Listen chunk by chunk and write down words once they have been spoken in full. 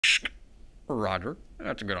Roger.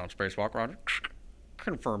 That's a good on spacewalk, Roger.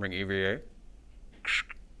 Confirming EVA.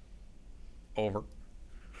 Over.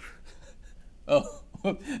 Oh,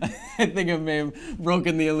 I think I may have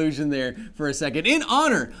broken the illusion there for a second. In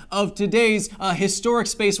honor of today's historic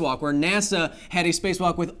spacewalk, where NASA had a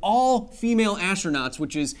spacewalk with all female astronauts,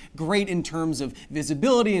 which is great in terms of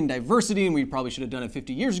visibility and diversity, and we probably should have done it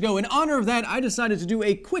 50 years ago. In honor of that, I decided to do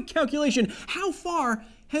a quick calculation. How far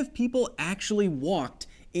have people actually walked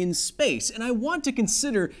in space? And I want to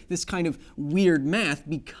consider this kind of weird math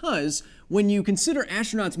because when you consider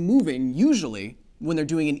astronauts moving, usually when they're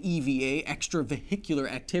doing an EVA, extravehicular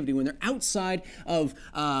activity, when they're outside of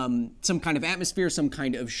some kind of atmosphere, some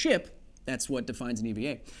kind of ship, that's what defines an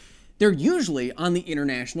EVA. They're usually on the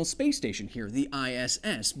International Space Station here, the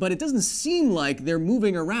ISS, but it doesn't seem like they're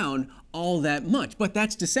moving around all that much. But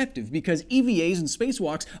that's deceptive because EVAs and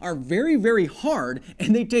spacewalks are very, very hard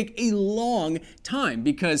and they take a long time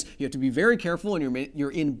because you have to be very careful and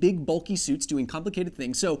you're in big, bulky suits doing complicated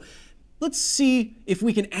things. So let's see if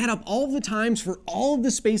we can add up all of the times for all of the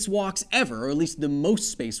spacewalks ever, or at least the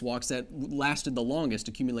most spacewalks that lasted the longest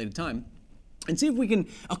accumulated time, and see if we can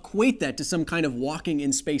equate that to some kind of walking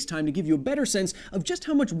in space-time to give you a better sense of just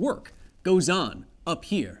how much work goes on up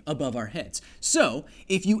here above our heads. So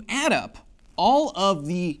if you add up all of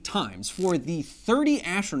the times for the 30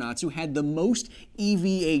 astronauts who had the most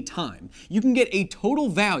EVA time, you can get a total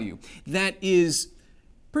value that is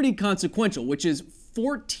pretty consequential, which is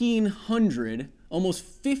 1,400, almost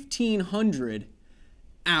 1,500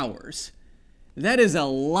 hours. That is a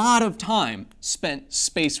lot of time spent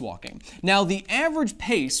spacewalking. Now, the average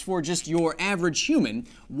pace for just your average human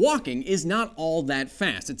walking is not all that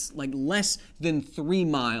fast. It's like less than 3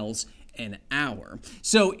 miles an hour.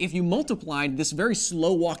 So if you multiplied this very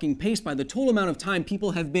slow walking pace by the total amount of time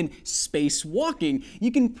people have been spacewalking, you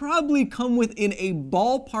can probably come within a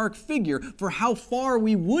ballpark figure for how far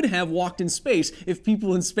we would have walked in space if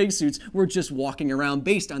people in spacesuits were just walking around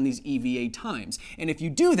based on these EVA times. And if you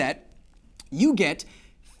do that, you get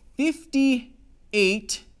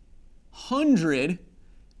 5,800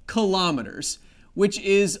 kilometers, which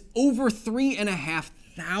is over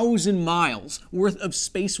 3,500 miles worth of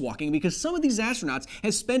spacewalking, because some of these astronauts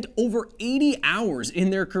have spent over 80 hours in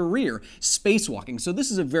their career spacewalking. So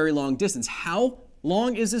this is a very long distance. How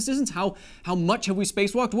long is this distance? How much have we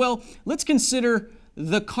spacewalked? Well, let's consider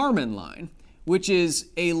the Kármán line, which is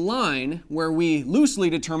a line where we loosely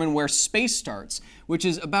determine where space starts, which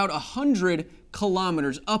is about 100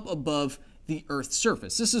 kilometers up above the Earth's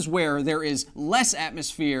surface. This is where there is less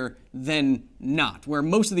atmosphere than not, where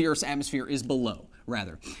most of the Earth's atmosphere is below,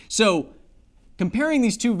 rather. So comparing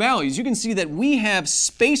these two values, you can see that we have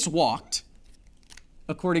spacewalked,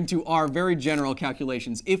 according to our very general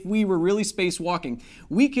calculations. If we were really spacewalking,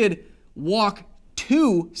 we could walk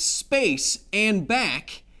to space and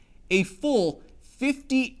back a full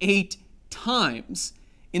 58 times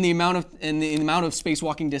in the amount of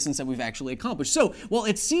spacewalking distance that we've actually accomplished. So, while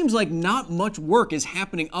it seems like not much work is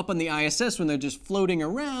happening up on the ISS when they're just floating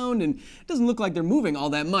around and it doesn't look like they're moving all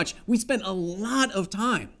that much, we spent a lot of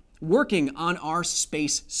time working on our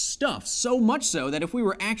space stuff. So much so that if we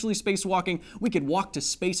were actually spacewalking, we could walk to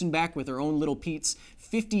space and back with our own little Pete's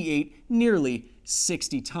 58, nearly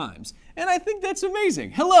 60 times. And I think that's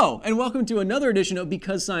amazing. Hello, and welcome to another edition of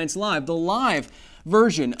Because Science Live, the live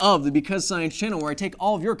version of the Because Science channel, where I take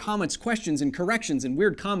all of your comments, questions, and corrections and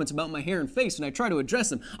weird comments about my hair and face, and I try to address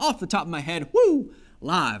them off the top of my head, woo,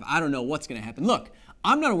 live. I don't know what's going to happen. Look,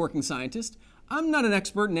 I'm not a working scientist. I'm not an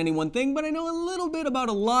expert in any one thing, but I know a little bit about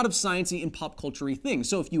a lot of sciencey and pop culture-y things.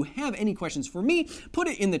 So if you have any questions for me, put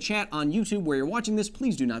it in the chat on YouTube where you're watching this.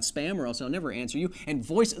 Please do not spam or else I'll never answer you. And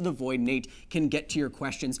Voice of the Void Nate can get to your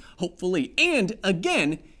questions, hopefully. And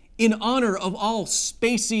again, in honor of all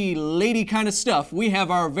spacey lady kind of stuff, we have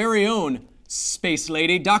our very own space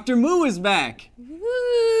lady. Dr. Moo is back.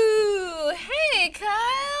 Woo! Hey,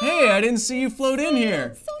 Kyle. Hey, I didn't see you float in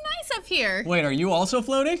here. So nice up here. Wait, are you also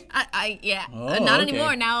floating? Yeah. Oh, not okay.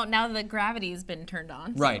 anymore. Now the gravity's been turned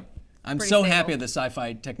on. So right. I'm so happy at the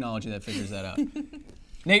sci-fi technology that figures that out.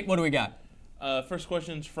 Nate, what do we got? First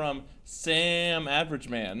question's from Sam Average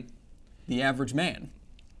Man. The average man.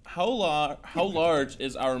 How large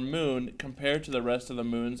is our moon compared to the rest of the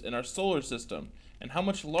moons in our solar system? And how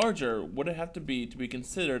much larger would it have to be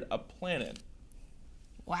considered a planet?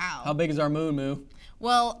 Wow. How big is our moon, Moo?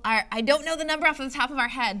 Well, I don't know the number off the top of our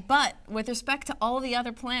head, but with respect to all the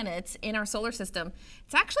other planets in our solar system,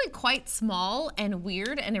 it's actually quite small and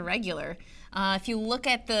weird and irregular. If you look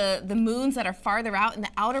at the moons that are farther out in the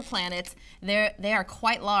outer planets, they are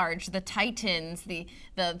quite large. The Titans,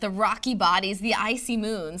 the rocky bodies, the icy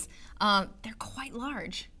moons, they're quite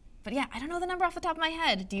large. But yeah, I don't know the number off the top of my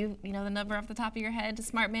head. Do you know the number off the top of your head,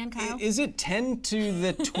 smart man, Kyle? Is it 10 to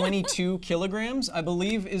the 22 kilograms, I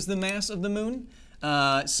believe, is the mass of the moon?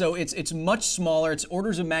 So it's much smaller. It's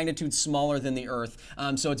orders of magnitude smaller than the Earth.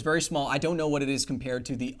 So it's very small. I don't know what it is compared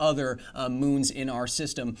to the other moons in our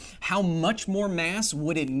system. How much more mass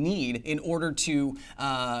would it need in order to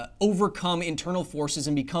overcome internal forces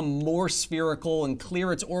and become more spherical and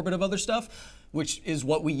clear its orbit of other stuff, which is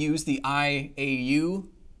what we use the IAU,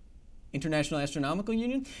 International Astronomical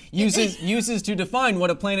Union, uses to define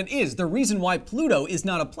what a planet is. The reason why Pluto is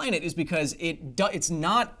not a planet is because it's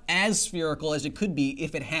not as spherical as it could be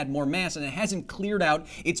if it had more mass, and it hasn't cleared out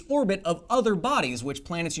its orbit of other bodies, which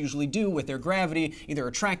planets usually do with their gravity, either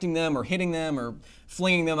attracting them or hitting them or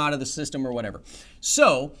flinging them out of the system or whatever.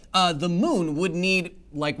 So the moon would need,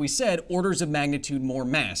 like we said, orders of magnitude more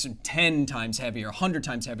mass, 10 times heavier, 100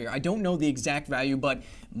 times heavier. I don't know the exact value, but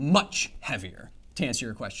much heavier, to answer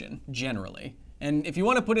your question, generally. And if you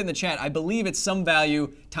want to put it in the chat, I believe it's some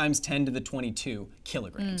value times 10 to the 22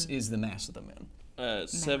 kilograms is the mass of the moon.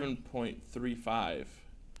 7.35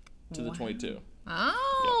 to the 22.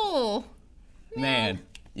 Oh. Yeah. Man,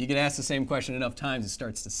 you can ask the same question enough times, it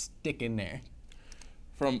starts to stick in there.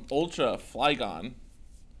 From Ultra Flygon,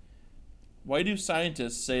 why do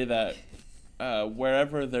scientists say that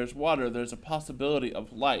wherever there's water, there's a possibility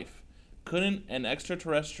of life? Couldn't an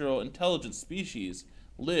extraterrestrial intelligent species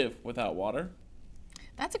live without water?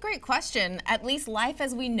 That's a great question. At least life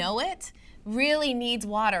as we know it really needs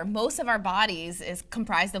water. Most of our bodies is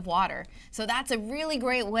comprised of water. So that's a really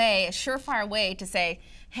great way, a surefire way to say,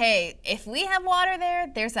 hey, if we have water there,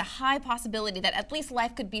 there's a high possibility that at least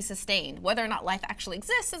life could be sustained. Whether or not life actually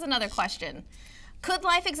exists is another question. Could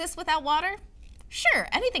life exist without water? Sure,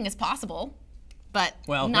 anything is possible. But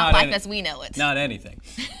not life as we know it. Not anything.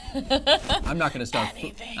 I'm not going to start.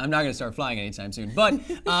 I'm not going to start flying anytime soon. But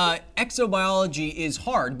exobiology is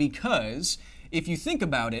hard because if you think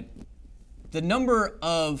about it, the number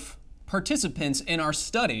of participants in our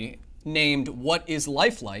study named "What is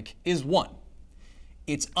life like?" is 1.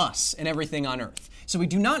 It's us and everything on Earth. So we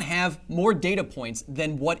do not have more data points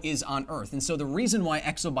than what is on Earth. And so the reason why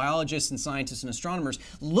exobiologists and scientists and astronomers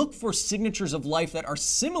look for signatures of life that are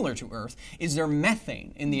similar to Earth is there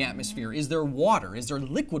methane in the atmosphere? Is there water? Is there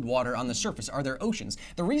liquid water on the surface? Are there oceans?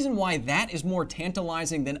 The reason why that is more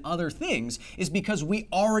tantalizing than other things is because we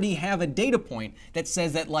already have a data point that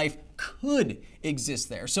says that life could exist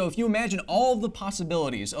there. So if you imagine all the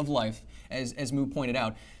possibilities of life, as Moo pointed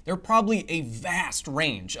out, there are probably a vast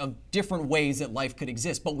range of different ways that life could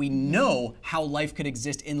exist, but we know how life could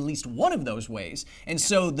exist in at least one of those ways. And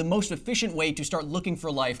so the most efficient way to start looking for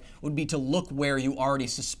life would be to look where you already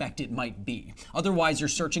suspect it might be. Otherwise, you're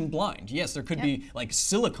searching blind. Yes, there could be like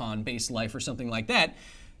silicon-based life or something like that,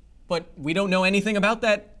 but we don't know anything about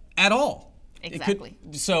that at all. Exactly.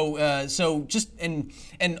 So just and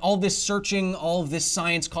all this searching, all of this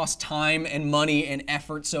science costs time and money and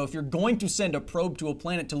effort. So if you're going to send a probe to a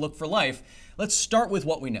planet to look for life, let's start with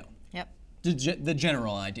what we know. Yep. The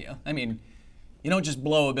general idea. I mean, you don't just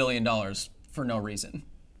blow $1 billion for no reason,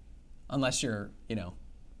 unless you're,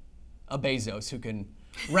 a Bezos who can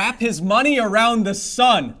wrap his money around the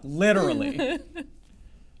sun, literally.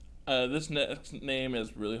 This next name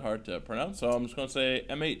is really hard to pronounce, so I'm just going to say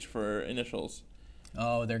MH for initials.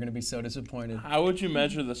 Oh, they're going to be so disappointed. How would you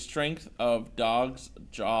measure the strength of dogs'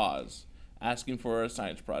 jaws? Asking for a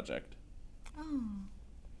science project. Oh.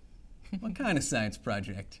 What kind of science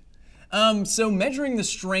project? So measuring the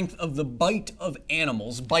strength of the bite of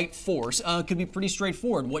animals, bite force, could be pretty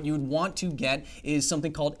straightforward. What you would want to get is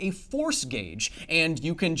something called a force gauge, and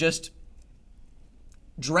you can just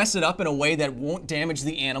dress it up in a way that won't damage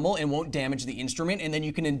the animal and won't damage the instrument, and then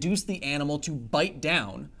you can induce the animal to bite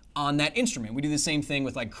down on that instrument. We do the same thing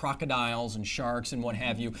with like crocodiles and sharks and what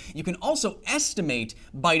have you. You can also estimate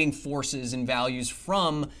biting forces and values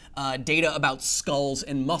from data about skulls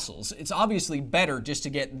and muscles. It's obviously better just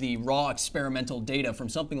to get the raw experimental data from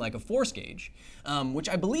something like a force gauge, which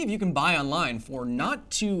I believe you can buy online for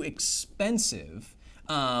not too expensive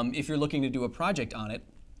if you're looking to do a project on it.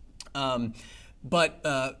 But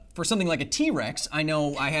for something like a T-Rex, I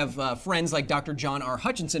know I have friends like Dr. John R.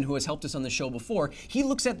 Hutchinson, who has helped us on the show before. He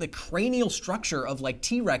looks at the cranial structure of like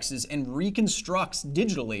T-Rexes and reconstructs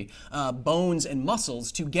digitally bones and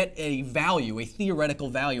muscles to get a value, a theoretical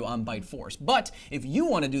value on bite force. But if you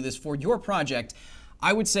want to do this for your project,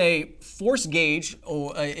 I would say force gauge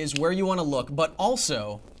is where you want to look, but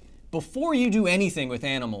also before you do anything with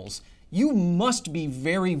animals, you must be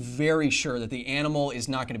very, very sure that the animal is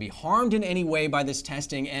not going to be harmed in any way by this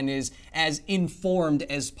testing and is as informed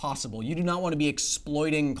as possible. You do not want to be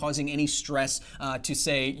exploiting, causing any stress to,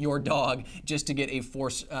 say, your dog just to get a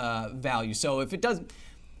force value. So if it doesn't...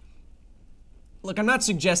 Look, I'm not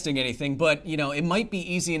suggesting anything, but, you know, it might be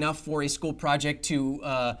easy enough for a school project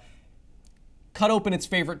to cut open its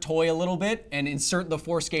favorite toy a little bit and insert the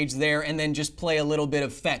force gauge there and then just play a little bit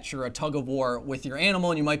of fetch or a tug of war with your animal,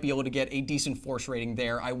 and you might be able to get a decent force rating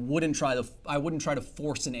there. I wouldn't try to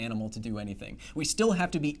force an animal to do anything. We still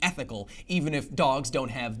have to be ethical, even if dogs don't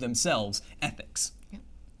have themselves ethics.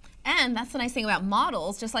 And that's the nice thing about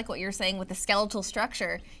models, just like what you're saying with the skeletal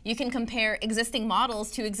structure. You can compare existing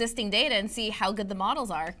models to existing data and see how good the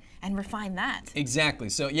models are and refine that. Exactly.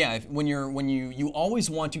 So yeah, when you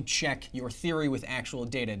always want to check your theory with actual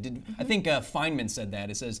data. I think Feynman said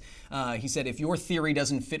that. It says he said if your theory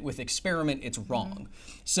doesn't fit with experiment, it's wrong.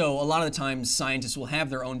 So a lot of the times scientists will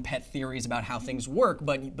have their own pet theories about how things work,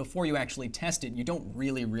 but before you actually test it, you don't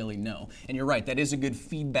really know. And you're right. That is a good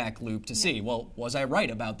feedback loop to see. Well, was I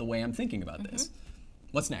right about the way I'm thinking about this?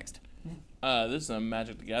 What's next? This is a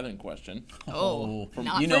Magic the Gathering question. Oh,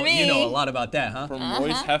 not you know, for me. You know a lot about that, huh? From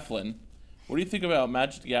Royce Heflin. What do you think about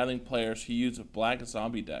Magic the Gathering players who use black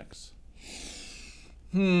zombie decks?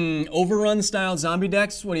 Overrun style zombie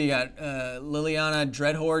decks. What do you got? Liliana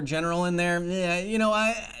Dreadhorde General in there. Yeah, you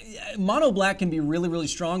know, mono black can be really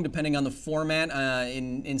strong depending on the format.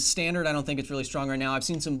 In standard, I don't think it's really strong right now. I've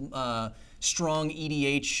seen some strong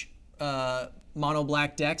EDH mono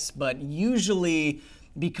black decks, but usually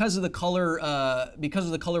because of the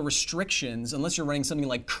color restrictions, unless you're running something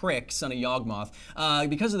like Crick, Son of Yawgmoth,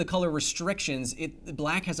 because of the color restrictions,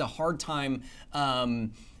 black has a hard time.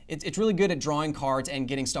 It's really good at drawing cards and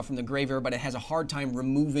getting stuff from the graveyard, but it has a hard time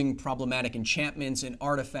removing problematic enchantments and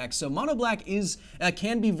artifacts. So mono black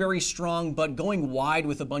can be very strong, but going wide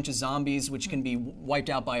with a bunch of zombies, which can be wiped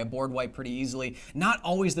out by a board wipe pretty easily, not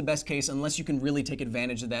always the best case unless you can really take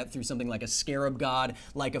advantage of that through something like a Scarab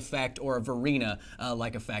God-like effect or a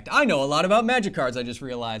Verena-like effect. I know a lot about Magic cards, I just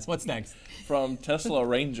realized. What's next? From Tesla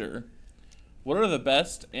Ranger. What are the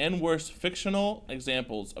best and worst fictional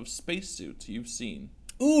examples of spacesuits you've seen?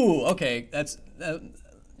 Ooh, okay, that's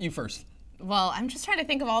you first. Well, I'm just trying to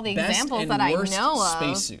think of all the Best examples and that I worst know of.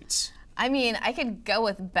 Spacesuits. I mean, I could go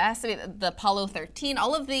with best. I mean, the Apollo 13,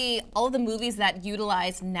 all of the movies that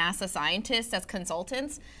utilize NASA scientists as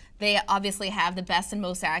consultants, they obviously have the best and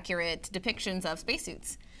most accurate depictions of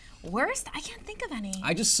spacesuits. Worst? I can't think of any.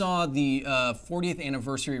 I just saw the 40th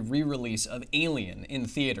anniversary re-release of Alien in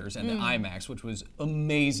theaters and IMAX, which was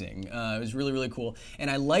amazing. It was really cool.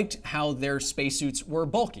 And I liked how their spacesuits were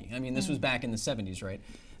bulky. I mean, this was back in the 70s, right?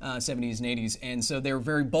 70s and 80s. And so they were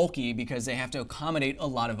very bulky because they have to accommodate a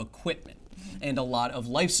lot of equipment and a lot of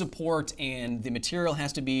life support, and the material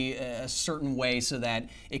has to be a certain way so that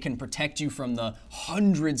it can protect you from the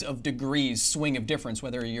hundreds of degrees swing of difference,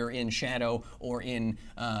 whether you're in shadow or in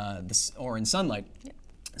sunlight. Yep.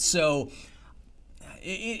 So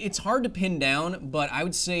it's hard to pin down, but I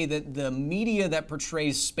would say that the media that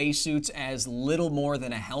portrays spacesuits as little more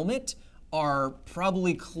than a helmet are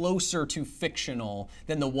probably closer to fictional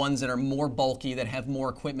than the ones that are more bulky, that have more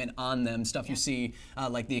equipment on them. Stuff you see,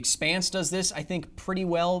 like The Expanse does this, I think, pretty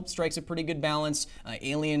well, strikes a pretty good balance.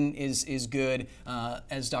 Alien is good.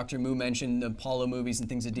 As Dr. Moo mentioned, the Apollo movies and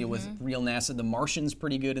things that deal with real NASA. The Martian's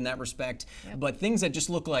pretty good in that respect. Yep. But things that just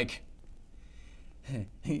look like,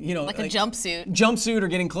 you know, like a jumpsuit or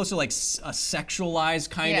getting close to like a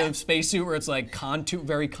sexualized kind of spacesuit where it's like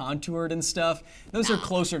very contoured and stuff. Those are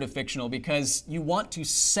closer to fictional because you want to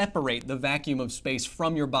separate the vacuum of space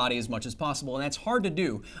from your body as much as possible, and that's hard to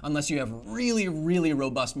do unless you have really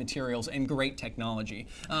robust materials and great technology.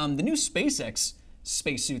 The new SpaceX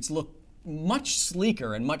spacesuits look much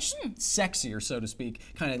sleeker and much sexier, so to speak,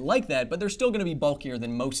 kind of like that, but they're still going to be bulkier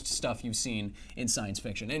than most stuff you've seen in science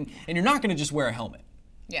fiction. And you're not going to just wear a helmet.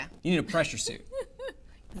 Yeah. You need a pressure suit.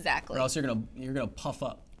 Exactly. Or else you're gonna puff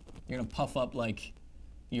up. You're gonna puff up like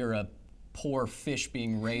you're a poor fish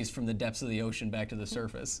being raised from the depths of the ocean back to the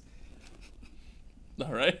surface.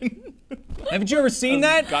 All right. Haven't you ever seen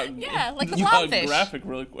that? Yeah, like the blobfish. Graphic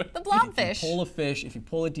really quick. The blobfish. If you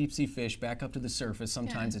pull a deep sea fish back up to the surface,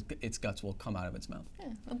 sometimes its guts will come out of its mouth.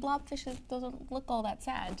 Yeah, the blobfish doesn't look all that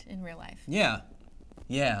sad in real life. Yeah.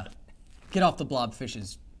 Get off the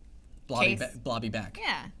blobfish's blobby back.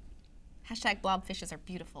 Yeah. Hashtag blobfishes are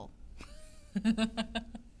beautiful.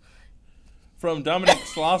 From Dominic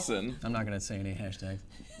Slauson. I'm not going to say any hashtags.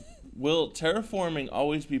 Will terraforming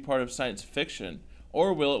always be part of science fiction,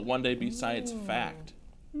 or will it one day be science fact?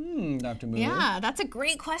 Dr. Moore. Yeah, that's a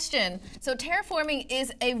great question. So terraforming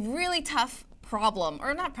is a really tough problem,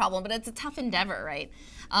 or not problem, but it's a tough endeavor, right?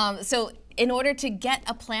 So in order to get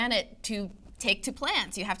a planet to take to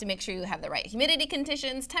plants, you have to make sure you have the right humidity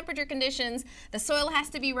conditions, temperature conditions, the soil has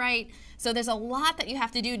to be right. So there's a lot that you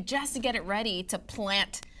have to do just to get it ready to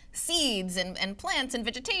plant seeds and plants and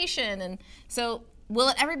vegetation. And so will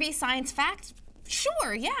it ever be science fact?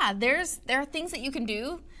 Sure, yeah, there are things that you can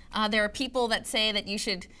do. There are people that say that you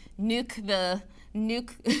should nuke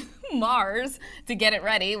Mars to get it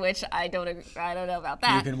ready, which I don't know about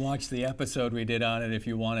that. You can watch the episode we did on it if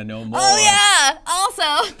you want to know more. Oh yeah!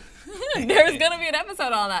 Also, there's gonna be an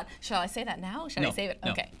episode on that. Shall I say that now? Shall I save it?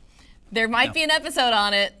 No. Okay. There might be an episode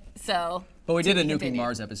on it, so. But we did a Nuking continue.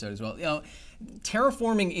 Mars episode as well. You know,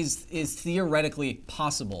 terraforming is theoretically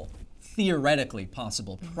possible. Theoretically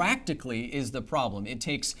possible. Practically is the problem. It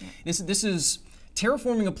takes this is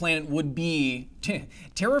terraforming a planet would be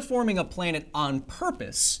terraforming a planet on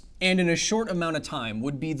purpose and in a short amount of time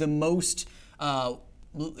would be the most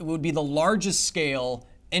would be the largest scale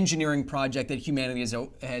engineering project that humanity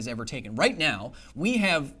has ever taken. Right now, we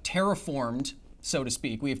have terraformed, so to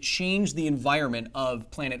speak, we have changed the environment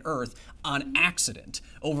of planet Earth on accident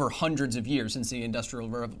over hundreds of years since the Industrial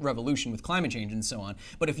Revolution with climate change and so on.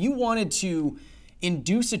 But if you wanted to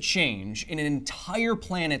induce a change in an entire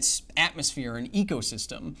planet's atmosphere and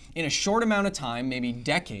ecosystem in a short amount of time, maybe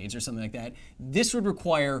decades or something like that, this would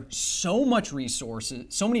require so much resources,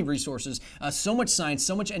 so many resources, so much science,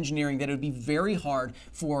 so much engineering that it would be very hard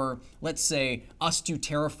for, let's say, us to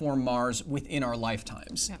terraform Mars within our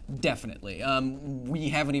lifetimes. Yeah. Definitely. We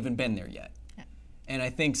haven't even been there yet. And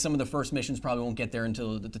I think some of the first missions probably won't get there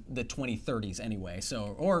until the 2030s anyway.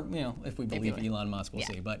 So, or, you know, if we believe Elon Musk, we'll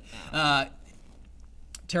see. But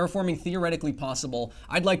terraforming theoretically possible.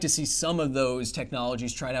 I'd like to see some of those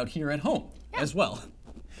technologies tried out here at home as well.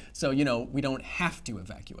 So, you know, we don't have to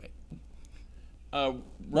evacuate. One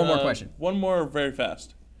more question. One more very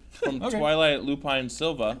fast. From Twilight Lupine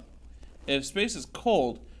Silva. If space is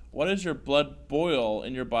cold, what does your blood boil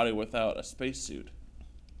in your body without a spacesuit?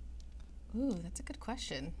 Ooh, that's a good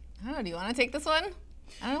question. I don't know, do you want to take this one?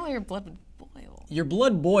 I don't know why your blood would boil. Your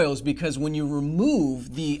blood boils because when you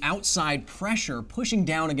remove the outside pressure pushing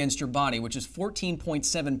down against your body, which is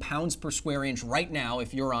 14.7 pounds per square inch right now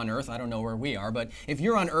if you're on Earth. I don't know where we are, but if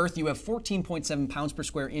you're on Earth, you have 14.7 pounds per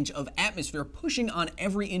square inch of atmosphere pushing on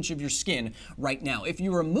every inch of your skin right now. If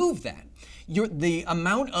you remove that, the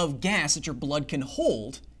amount of gas that your blood can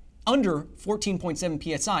hold under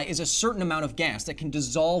 14.7 psi is a certain amount of gas that can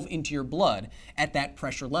dissolve into your blood at that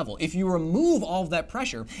pressure level. If you remove all of that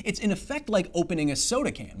pressure, it's in effect like opening a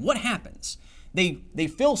soda can. What happens? They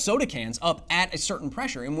fill soda cans up at a certain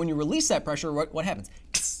pressure, and when you release that pressure, what happens?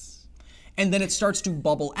 And then it starts to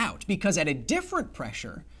bubble out, because at a different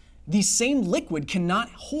pressure, the same liquid cannot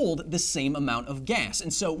hold the same amount of gas.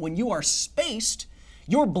 And so when you are spaced,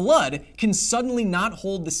 your blood can suddenly not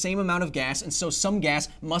hold the same amount of gas, and so some gas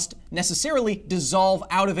must necessarily dissolve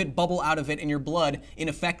out of it, bubble out of it, and your blood, in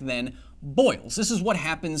effect, then boils. This is what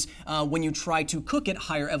happens when you try to cook at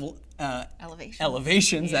higher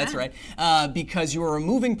elevations, that's right, because you are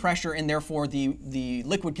removing pressure, and therefore the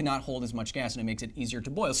liquid cannot hold as much gas, and it makes it easier to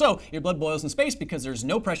boil. So your blood boils in space because there's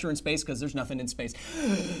no pressure in space, because there's nothing in space.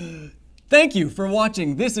 Thank you for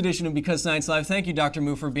watching this edition of Because Science Live. Thank you, Dr.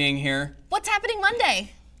 Moo, for being here. What's happening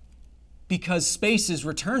Monday? Because space is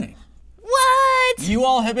returning. What? You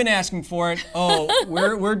all have been asking for it. Oh,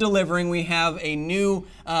 we're delivering. We have a new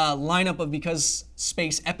lineup of Because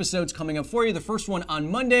Space episodes coming up for you. The first one on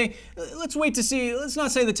Monday. Let's wait to see. Let's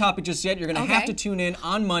not say the topic just yet. You're going to have to tune in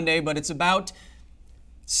on Monday, but it's about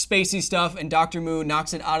spacey stuff, and Dr. Moo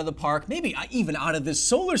knocks it out of the park, maybe even out of this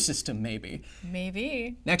solar system, maybe.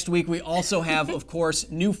 Maybe. Next week, we also have, of course,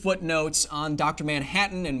 new footnotes on Dr.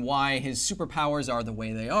 Manhattan and why his superpowers are the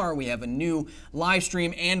way they are. We have a new live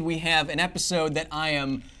stream, and we have an episode that I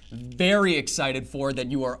am very excited for, that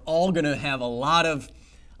you are all going to have a lot of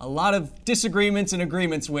disagreements and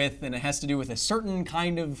agreements with, and it has to do with a certain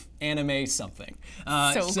kind of anime something.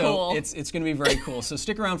 So cool. It's going to be very cool. So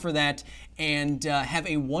stick around for that, and have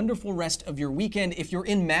a wonderful rest of your weekend. If you're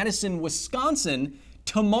in Madison, Wisconsin,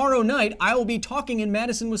 tomorrow night, I will be talking in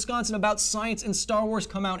Madison, Wisconsin about science and Star Wars.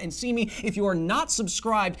 Come out and see me. If you are not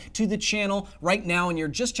subscribed to the channel right now and you're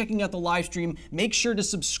just checking out the live stream, make sure to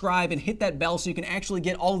subscribe and hit that bell so you can actually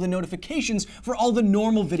get all the notifications for all the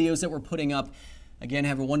normal videos that we're putting up. Again,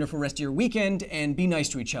 have a wonderful rest of your weekend, and be nice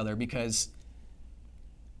to each other, because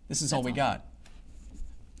this is all we got.